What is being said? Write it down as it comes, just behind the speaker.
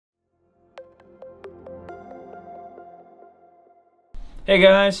Hey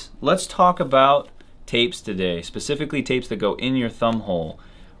guys, let's talk about tapes today, specifically tapes that go in your thumb hole.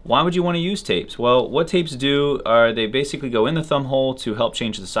 Why would you want to use tapes? Well, what tapes do are they basically go in the thumb hole to help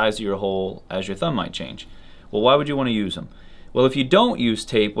change the size of your hole as your thumb might change. Well, why would you want to use them? Well, if you don't use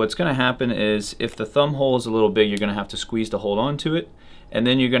tape, what's going to happen is if the thumb hole is a little big, you're going to have to squeeze to hold on to it, and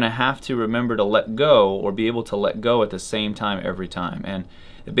then you're going to have to remember to let go or be able to let go at the same time every time. And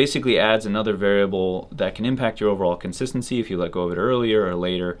it basically adds another variable that can impact your overall consistency if you let go of it earlier or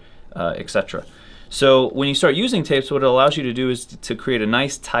later, etc. So when you start using tapes, what it allows you to do is to create a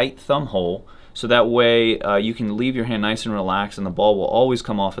nice tight thumb hole, so that way you can leave your hand nice and relaxed, and the ball will always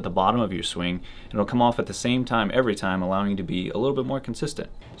come off at the bottom of your swing, and it'll come off at the same time every time, allowing you to be a little bit more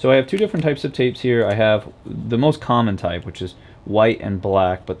consistent. So I have two different types of tapes here. I have the most common type, which is white and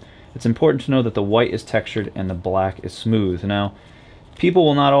black, but it's important to know that the white is textured and the black is smooth. Now, people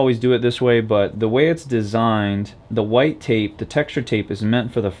will not always do it this way, but the way it's designed, the white tape, the textured tape, is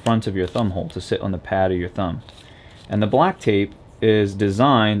meant for the front of your thumb hole to sit on the pad of your thumb. And the black tape is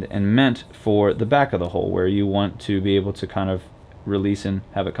designed and meant for the back of the hole, where you want to be able to kind of release and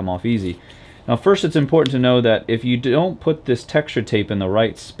have it come off easy. Now first, it's important to know that if you don't put this textured tape in the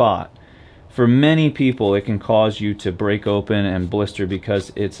right spot, for many people it can cause you to break open and blister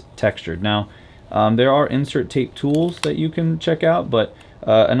because it's textured. Now there are insert tape tools that you can check out, but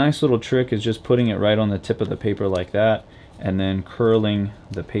a nice little trick is just putting it right on the tip of the paper like that, and then curling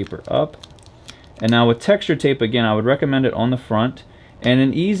the paper up. And now with texture tape, again, I would recommend it on the front. And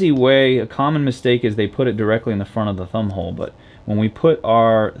an easy way, a common mistake, is they put it directly in the front of the thumb hole. But when we put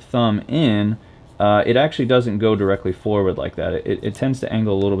our thumb in, it actually doesn't go directly forward like that. It tends to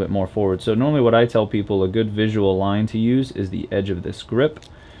angle a little bit more forward. So normally what I tell people, a good visual line to use is the edge of this grip.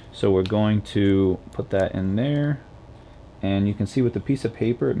 So we're going to put that in there. And you can see with the piece of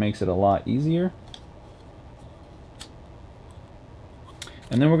paper, it makes it a lot easier.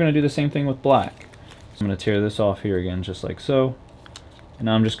 And then we're going to do the same thing with black. I'm going to tear this off here again, just like so. And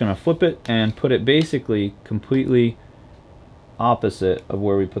now I'm just going to flip it and put it basically completely opposite of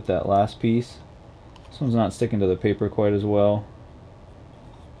where we put that last piece. This one's not sticking to the paper quite as well.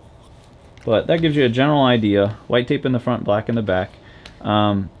 But that gives you a general idea. White tape in the front, black in the back.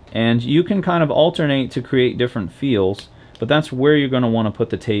 And you can kind of alternate to create different feels, but that's where you're going to want to put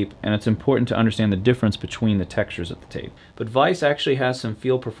the tape, and it's important to understand the difference between the textures of the tape. But Vice actually has some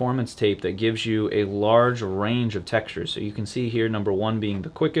field performance tape that gives you a large range of textures. So you can see here number 1 being the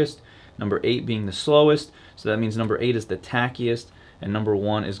quickest, number 8 being the slowest, so that means number 8 is the tackiest, and number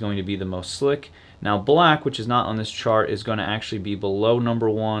 1 is going to be the most slick. Now black, which is not on this chart, is going to actually be below number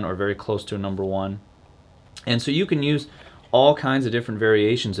 1 or very close to number 1. And so you can use all kinds of different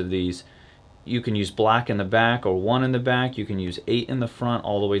variations of these. You can use black in the back or 1 in the back. You can use 8 in the front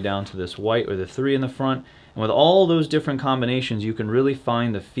all the way down to this white, or the 3 in the front. And with all those different combinations, you can really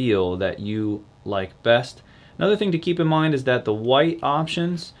find the feel that you like best. Another thing to keep in mind is that the white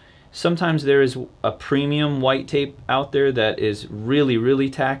options, sometimes there is a premium white tape out there that is really, really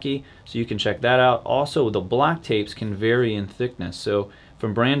tacky, so you can check that out. Also, the black tapes can vary in thickness, so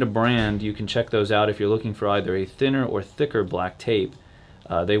from brand to brand, you can check those out if you're looking for either a thinner or thicker black tape.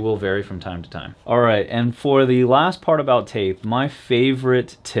 They will vary from time to time. Alright, and for the last part about tape, my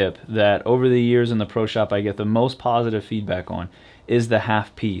favorite tip that over the years in the pro shop I get the most positive feedback on is the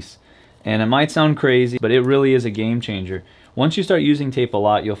half piece. And it might sound crazy, but it really is a game changer. Once you start using tape a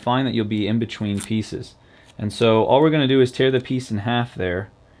lot, you'll find that you'll be in between pieces. And so all we're going to do is tear the piece in half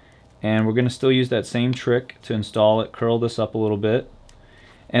there, and we're going to still use that same trick to install it, curl this up a little bit.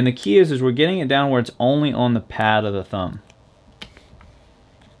 And the key is we're getting it down where it's only on the pad of the thumb.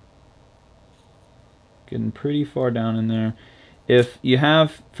 Getting pretty far down in there. If you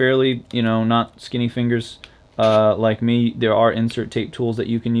have fairly, not skinny fingers like me, there are insert tape tools that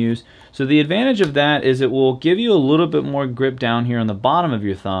you can use. So the advantage of that is it will give you a little bit more grip down here on the bottom of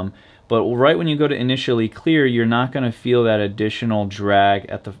your thumb, but right when you go to initially clear, you're not going to feel that additional drag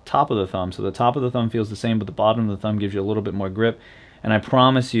at the top of the thumb. So the top of the thumb feels the same, but the bottom of the thumb gives you a little bit more grip. And I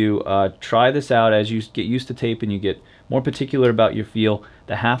promise you, try this out as you get used to tape and you get more particular about your feel.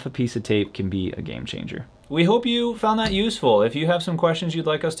 The half a piece of tape can be a game changer. We hope you found that useful. If you have some questions you'd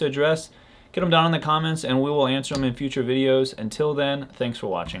like us to address, get them down in the comments and we will answer them in future videos. Until then, thanks for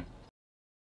watching.